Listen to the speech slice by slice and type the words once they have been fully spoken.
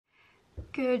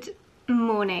Good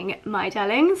morning, my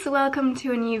darlings. Welcome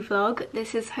to a new vlog.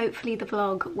 This is hopefully the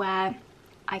vlog where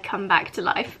I come back to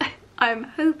life. I'm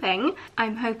hoping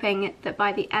that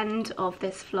by the end of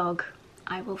this vlog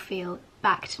I will feel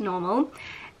back to normal.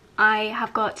 I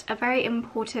have got a very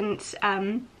important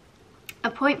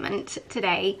appointment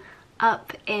today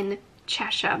up in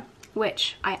Cheshire,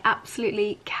 which I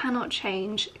absolutely cannot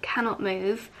change, cannot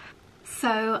move.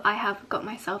 So I have got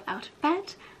myself out of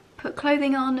bed, put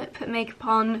clothing on, put makeup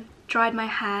on, dried my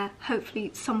hair,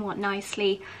 hopefully somewhat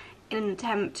nicely, in an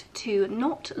attempt to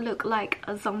not look like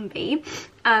a zombie.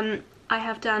 I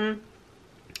have done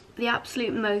the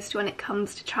absolute most when it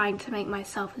comes to trying to make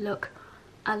myself look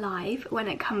alive when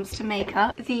it comes to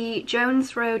makeup. The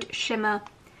Jones Road Shimmer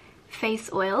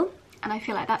Face Oil, and I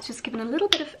feel like that's just given a little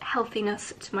bit of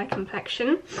healthiness to my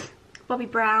complexion. Bobbi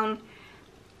Brown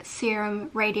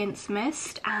Serum Radiance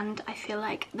Mist, and I feel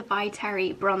like the By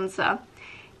Terry bronzer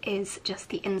is just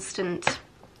the instant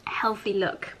healthy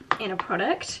look in a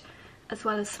product, as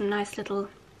well as some nice little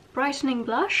brightening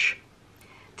blush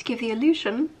to give the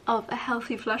illusion of a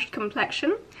healthy flushed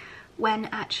complexion when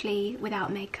actually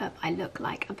without makeup I look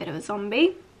like a bit of a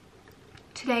zombie.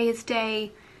 Today is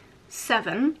day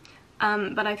 7,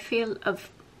 but I feel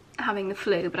of having the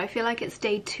flu, but I feel like it's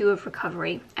day 2 of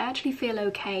recovery. I actually feel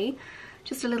okay,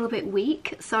 just a little bit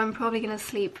weak, so I'm probably gonna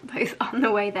sleep both on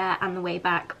the way there and the way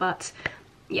back. But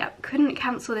yeah, couldn't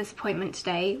cancel this appointment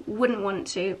today, wouldn't want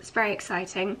to. It's very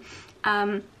exciting.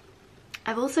 I've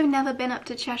also never been up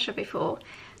to Cheshire before,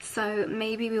 so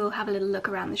maybe we will have a little look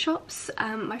around the shops.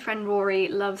 My friend Rory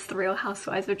loves The Real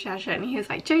Housewives of Cheshire, and he was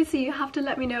like, Josie, you have to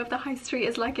let me know if the high street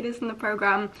is like it is in the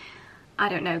programme. I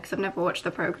don't know, because I've never watched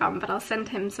the programme, but I'll send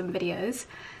him some videos.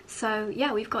 So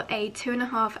yeah, we've got a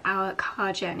 2.5-hour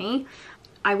car journey.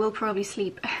 I will probably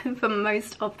sleep for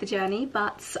most of the journey,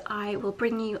 but I will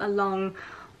bring you along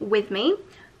with me.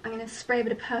 I'm going to spray a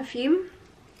bit of perfume.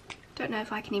 Don't know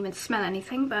if I can even smell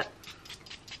anything, but...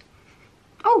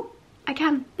 oh, I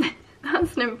can.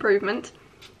 That's an improvement.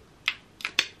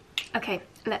 Okay,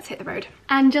 let's hit the road.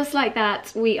 And just like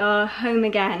that, we are home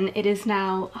again. It is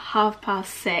now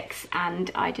 6:30, and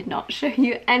I did not show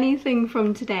you anything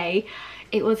from today.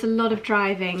 It was a lot of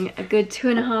driving, a good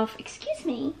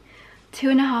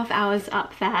 2.5 hours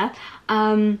up there.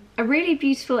 A really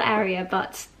beautiful area,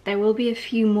 but there will be a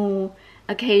few more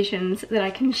occasions that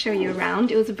I can show you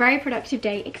around. It was a very productive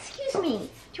day. Excuse me,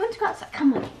 do you want to go outside?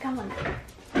 Come on, come on.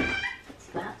 Let's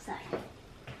go outside.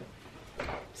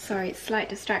 Sorry, slight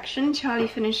distraction. Charlie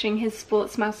finishing his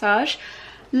sports massage.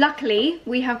 Luckily,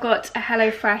 we have got a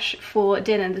HelloFresh for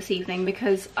dinner this evening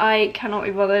because I cannot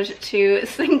be bothered to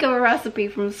think of a recipe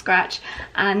from scratch,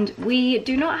 and we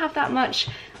do not have that much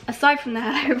aside from the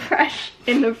HelloFresh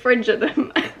in the fridge at the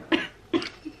moment.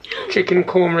 Chicken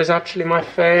korma is actually my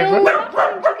favourite.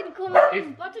 No, chicken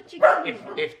korma, butter chicken.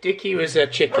 If Dickie was a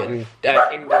chicken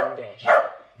Indian dish,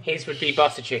 his would be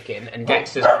butter chicken, and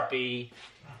Dexter's would be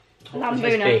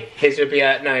Lambuna. His would be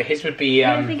no. His would be. You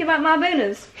don't think about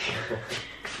Marbonas?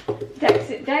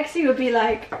 Dexy would be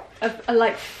like a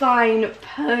like fine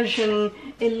Persian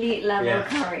elite level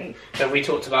curry. So we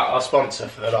talked about our sponsor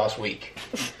for the last week.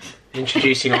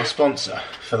 Introducing our sponsor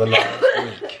for the last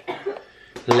week.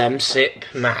 Lemsip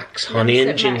Max, honey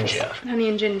and ginger. Honey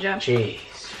and ginger. Jeez.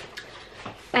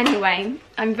 Anyway,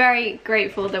 I'm very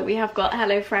grateful that we have got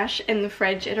HelloFresh in the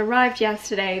fridge. It arrived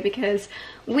yesterday because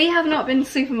we have not been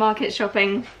supermarket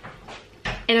shopping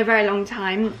in a very long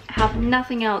time. Have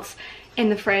nothing else in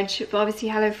the fridge, but obviously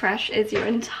HelloFresh is your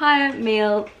entire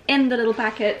meal in the little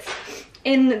packets,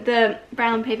 in the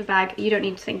brown paper bag. You don't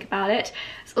need to think about it.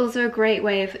 It's also a great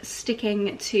way of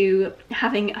sticking to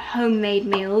having homemade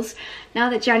meals. Now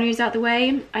that January's out the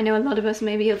way, I know a lot of us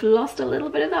maybe have lost a little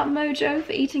bit of that mojo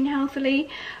for eating healthily,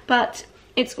 but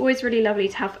it's always really lovely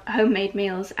to have homemade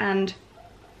meals, and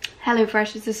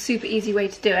HelloFresh is a super easy way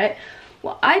to do it.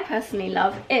 What I personally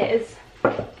love is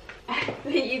that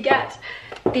you get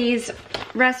these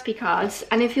recipe cards,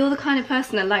 and if you're the kind of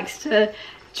person that likes to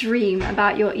dream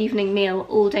about your evening meal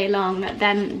all day long,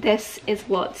 then this is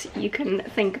what you can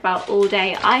think about all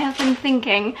day. I have been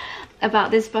thinking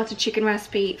about this butter chicken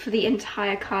recipe for the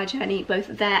entire car journey, both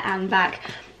there and back,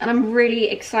 and I'm really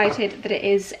excited that it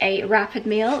is a rapid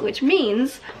meal, which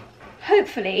means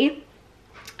hopefully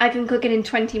I can cook it in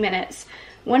 20 minutes.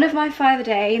 One of my 5 a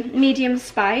day, medium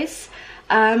spice.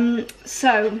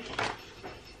 So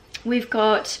we've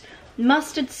got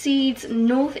mustard seeds,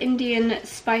 North Indian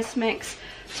spice mix,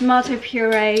 tomato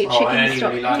puree, chicken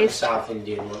stock really like paste. the South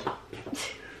Indian one.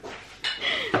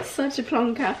 Such a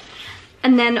plonker.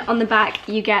 And then on the back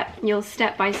you get your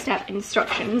step-by-step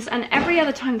instructions, and every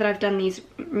other time that I've done these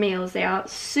meals they are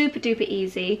super duper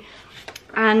easy,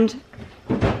 and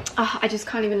I just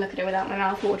can't even look at it without my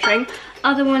mouth watering.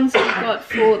 Other ones we've got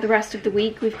for the rest of the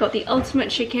week, we've got the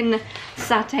ultimate chicken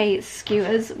satay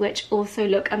skewers, which also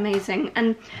look amazing,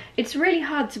 and it's really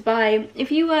hard to buy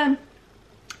if you were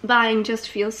buying just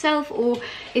for yourself, or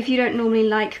if you don't normally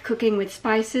like cooking with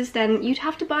spices, then you'd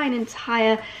have to buy an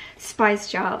entire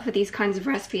spice jar for these kinds of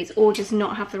recipes, or just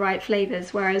not have the right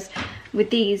flavors, whereas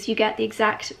with these you get the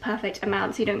exact perfect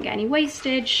amount, so you don't get any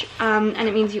wastage, and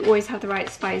it means you always have the right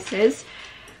spices.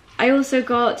 I also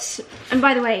got, and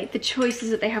by the way, the choices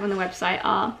that they have on the website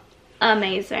are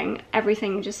amazing.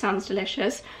 Everything just sounds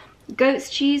delicious.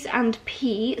 Goat's cheese and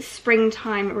pea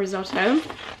springtime risotto,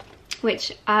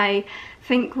 which I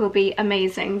think will be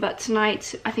amazing, but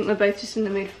tonight I think we're both just in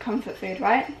the mood for comfort food,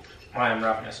 right? I am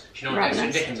ravenous. Do you know what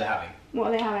Dexter & Dickens are having? What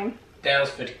are they having?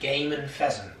 Dalesford game and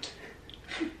pheasant.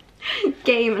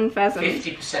 Game and pheasant.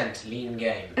 50% lean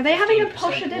game. Are they having a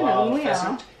posher dinner than we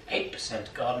are?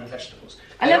 8% garden vegetables.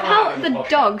 I love how the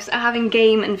dogs are having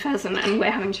game and pheasant and we're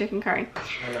having chicken curry.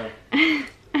 I know.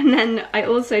 And then I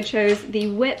also chose the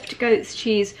whipped goat's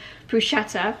cheese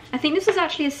bruschetta. I think this was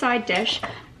actually a side dish,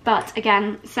 but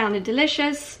again, sounded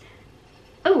delicious.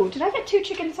 Oh, did I get 2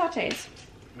 chicken sautés?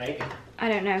 Maybe. I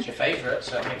don't know. It's your favourite,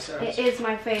 so it makes sense. It is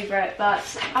my favourite, but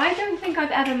I don't think I've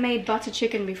ever made butter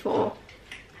chicken before.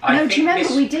 No, do you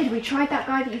remember we did? We tried that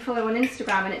guy that you follow on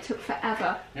Instagram and it took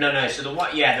forever. No, so the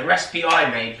recipe I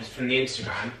made was from the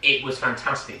Instagram. It was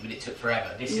fantastic, but it took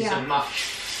forever. This is a much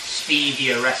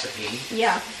speedier recipe.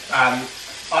 Yeah.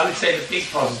 I would say the big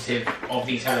positive of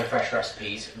these HelloFresh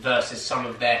recipes versus some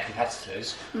of their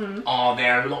competitors are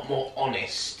they're a lot more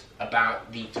honest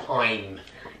about the time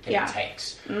that it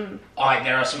takes.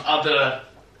 There are some other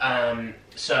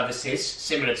services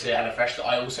similar to HelloFresh that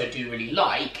I also do really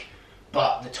like,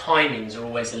 but the timings are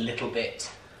always a little bit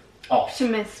off.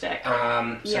 Optimistic.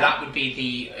 So that would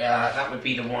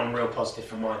be the one real positive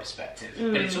from my perspective.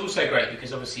 But it's also great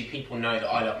because obviously people know that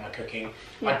I love my cooking.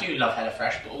 I do love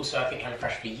HelloFresh, but also I think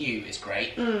HelloFresh for you is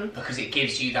great because it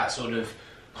gives you that sort of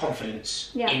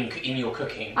confidence in your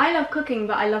cooking. I love cooking,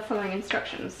 but I love following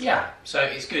instructions. Yeah, so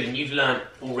it's good, and you've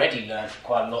already learned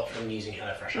quite a lot from using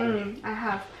HelloFresh, haven't you? I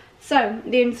have. So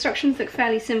the instructions look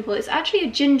fairly simple. It's actually a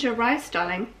ginger rice,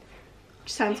 darling,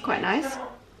 which sounds quite nice.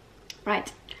 Right,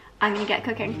 I'm gonna get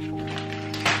cooking.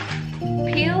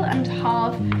 Peel and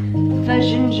halve the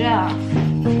ginger.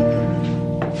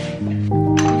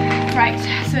 Right,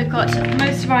 so we've got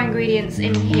most of our ingredients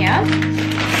in here.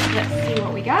 Let's see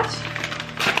what we got.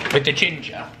 With the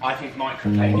ginger, I think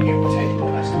microplaning it will take the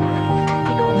best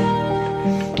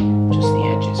just the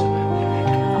edges of it.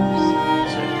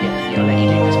 So yeah, I'll let you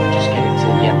do this, but just get it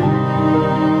to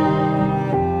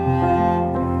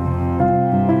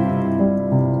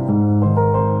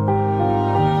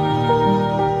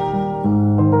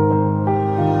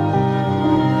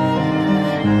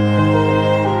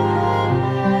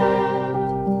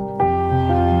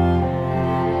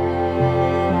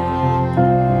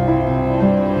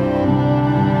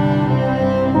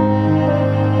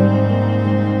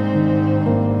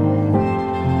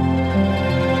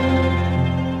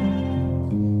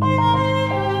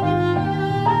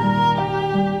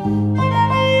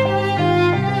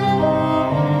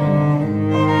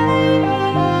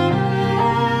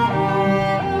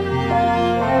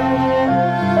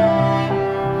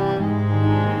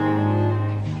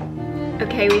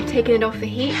Okay, we've taken it off the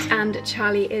heat and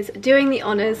Charlie is doing the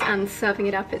honours and serving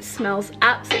it up. It smells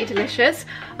absolutely delicious.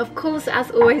 Of course, as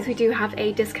always, we do have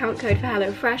a discount code for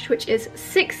HelloFresh, which is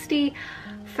 60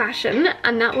 fashion,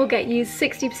 and that will get you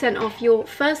 60% off your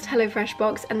first HelloFresh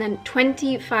box and then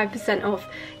 25% off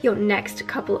your next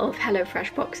couple of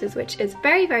HelloFresh boxes, which is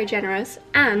very, very generous.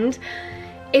 And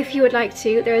if you would like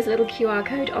to, there is a little QR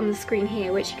code on the screen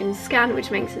here which you can scan,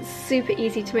 which makes it super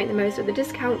easy to make the most of the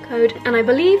discount code. And I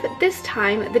believe this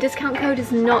time the discount code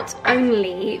is not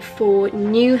only for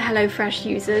new HelloFresh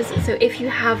users, so if you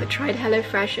have tried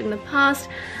HelloFresh in the past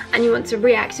and you want to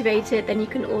reactivate it, then you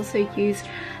can also use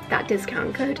that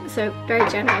discount code. So very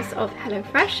generous of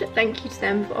HelloFresh. Thank you to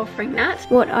them for offering that.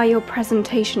 What are your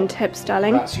presentation tips,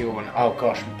 darling? That's your one. Oh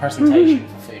gosh, presentation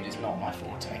for food is not my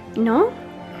forte. No?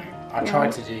 I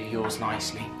tried to do yours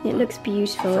nicely. It looks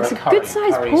beautiful. It's a good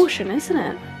sized portion, isn't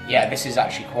it? Yeah, this is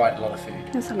actually quite a lot of food.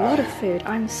 That's a lot of food.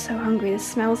 I'm so hungry. This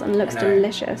smells and looks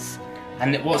delicious.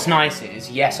 And what's nice is,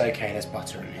 yes, okay, there's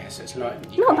butter in here, so it's not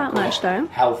that much though.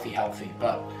 Healthy,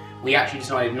 but we actually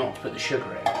decided not to put the sugar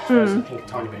in. So I think a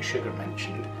tiny bit of sugar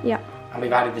mentioned. Yeah. And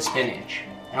we've added the spinach.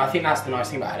 And I think that's the nice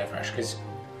thing about HelloFresh, because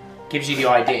gives you the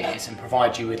ideas and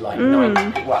provides you with like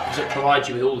 90, well, it provides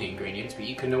you with all the ingredients, but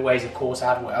you can always, of course,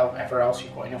 add whatever else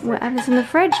you've got in your fridge. Whatever's in the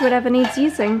fridge, whatever needs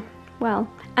using. Well,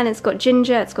 and it's got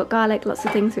ginger, it's got garlic, lots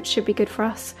of things which should be good for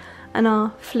us and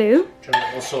our flu. Do you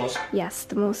want more sauce? Yes,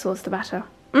 the more sauce the better.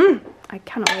 I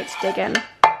cannot wait to dig in.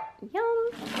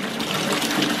 Yum!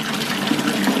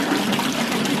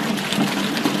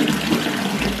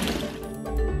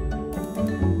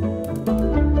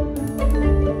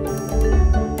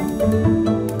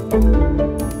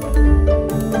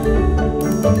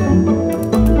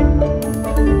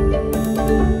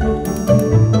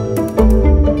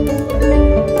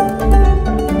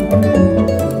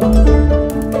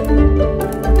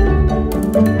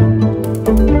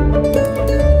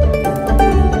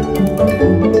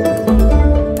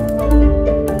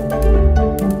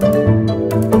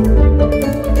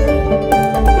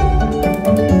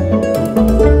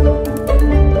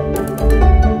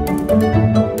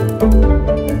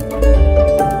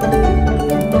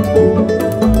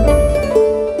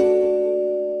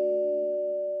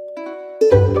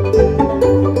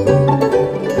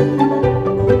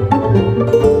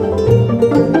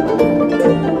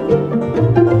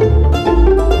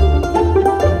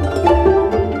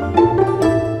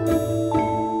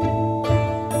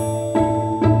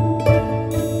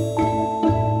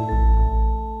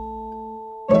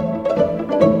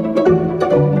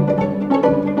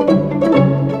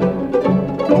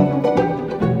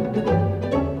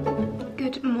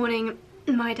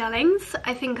 My darlings,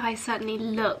 I think I certainly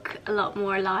look a lot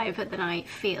more alive than I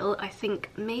feel. I think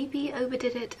maybe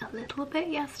overdid it a little bit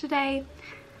yesterday.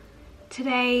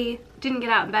 Today, didn't get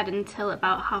out of bed until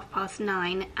about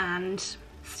 9:30 and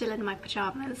still in my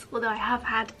pyjamas, although I have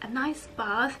had a nice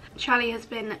bath. Charlie has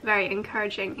been very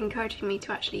encouraging me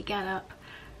to actually get up,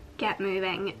 get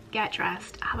moving, get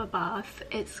dressed, have a bath.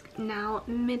 It's now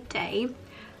midday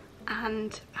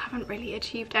and I haven't really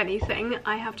achieved anything.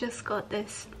 I have just got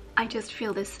this, I just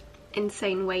feel this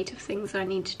insane weight of things that I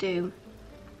need to do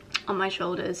on my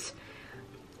shoulders.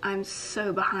 I'm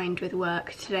so behind with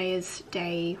work. Today is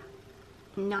day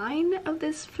 9 of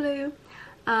this flu.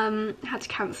 Had to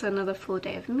cancel another full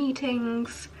day of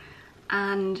meetings,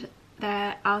 and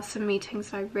there are some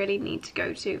meetings I really need to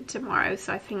go to tomorrow,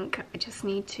 so I think I just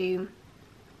need to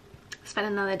spend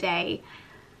another day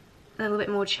a little bit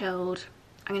more chilled.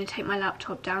 I'm going to take my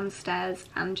laptop downstairs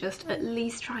and just at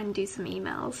least try and do some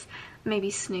emails, maybe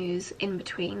snooze in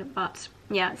between. But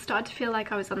yeah, it started to feel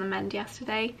like I was on the mend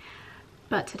yesterday,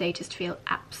 but today just feel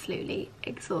absolutely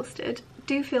exhausted.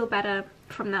 Do feel better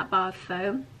from that bath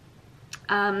though,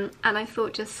 and I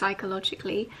thought just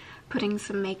psychologically putting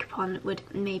some makeup on would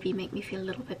maybe make me feel a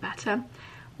little bit better.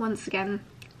 Once again,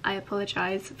 I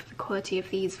apologise for the quality of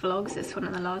these vlogs, this one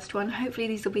and the last one. Hopefully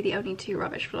these will be the only 2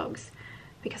 rubbish vlogs,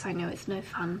 because I know it's no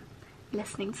fun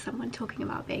listening to someone talking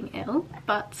about being ill.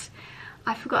 But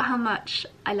I forgot how much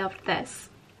I loved this.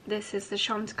 This is the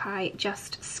Chantecaille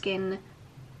Just Skin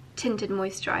Tinted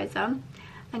Moisturiser,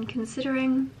 and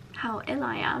considering how ill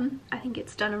I am, I think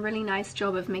it's done a really nice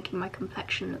job of making my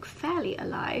complexion look fairly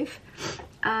alive.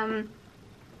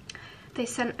 They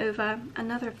sent over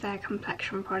another of their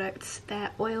complexion products,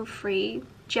 their oil-free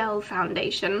gel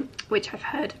foundation, which I've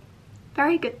heard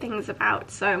very good things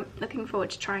about, so looking forward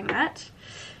to trying that.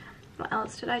 What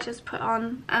else did I just put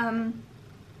on?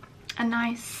 A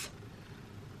nice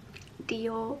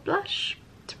Dior blush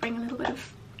to bring a little bit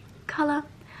of colour.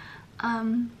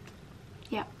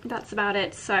 Yeah, that's about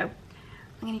it. So I'm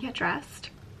gonna get dressed,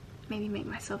 maybe make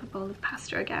myself a bowl of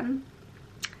pasta again.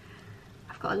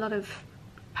 I've got a lot of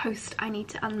posts I need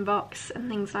to unbox and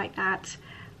things like that,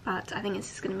 but I think it's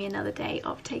just gonna be another day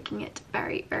of taking it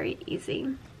very, very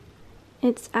easy.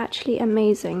 It's actually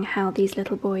amazing how these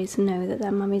little boys know that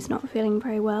their mummy's not feeling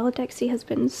very well. Dexy has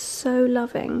been so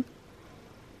loving.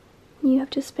 You have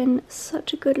just been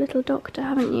such a good little doctor,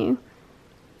 haven't you?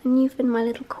 And you've been my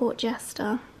little court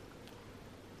jester,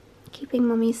 keeping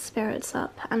mummy's spirits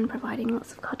up and providing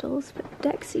lots of cuddles. But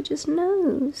Dexy just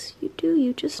knows.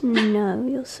 You just know.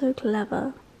 You're so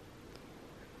clever.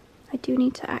 I do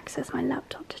need to access my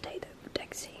laptop today though,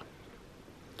 Dexy.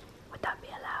 Would that be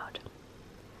allowed?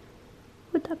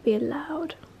 Would that be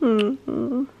allowed?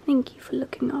 Thank you for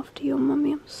looking after your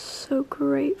mummy. I'm so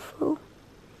grateful.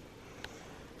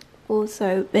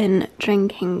 Also been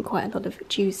drinking quite a lot of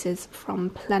juices from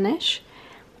Plenish.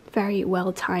 Very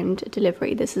well timed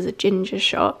delivery. This is a ginger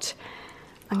shot.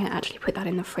 I'm going to actually put that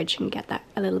in the fridge and get that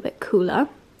a little bit cooler.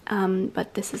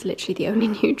 But this is literally the only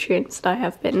nutrients that I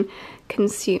have been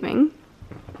consuming.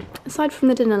 Aside from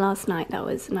the dinner last night, that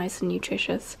was nice and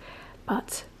nutritious.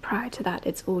 But prior to that,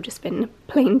 it's all just been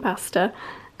plain pasta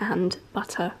and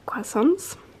butter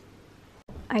croissants.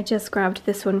 I just grabbed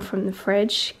this one from the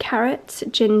fridge. Carrot,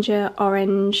 ginger,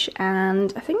 orange,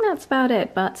 and I think that's about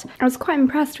it, but I was quite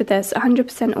impressed with this.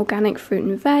 100% organic fruit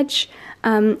and veg,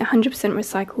 100%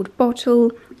 recycled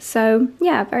bottle. So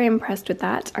yeah, very impressed with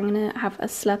that. I'm gonna have a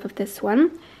slurp of this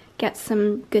one, get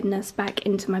some goodness back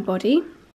into my body.